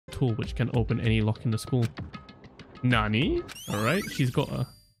tool which can open any lock in the school. Nani? Alright, she's got a...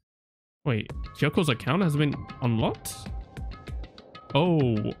 Wait, Kyoko's account has been unlocked?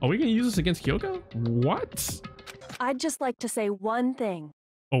 Oh, are we gonna use this against Kyoko? What? I'd just like to say one thing.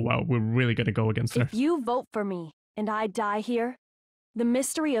 Oh wow, we're really gonna go against her. If you vote for me and I die here, the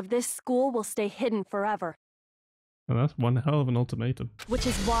mystery of this school will stay hidden forever. Oh, that's one hell of an ultimatum. Which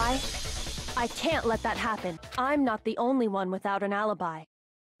is why I can't let that happen. I'm not the only one without an alibi.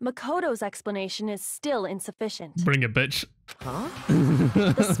 Makoto's explanation is still insufficient. Bring it, bitch. Huh?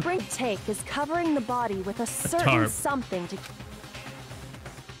 The spring take is covering the body with a certain tarp. something to...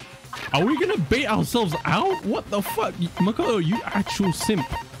 Are we gonna bait ourselves out? What the fuck? Makoto, you actual simp.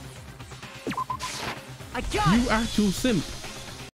 I got You actual simp.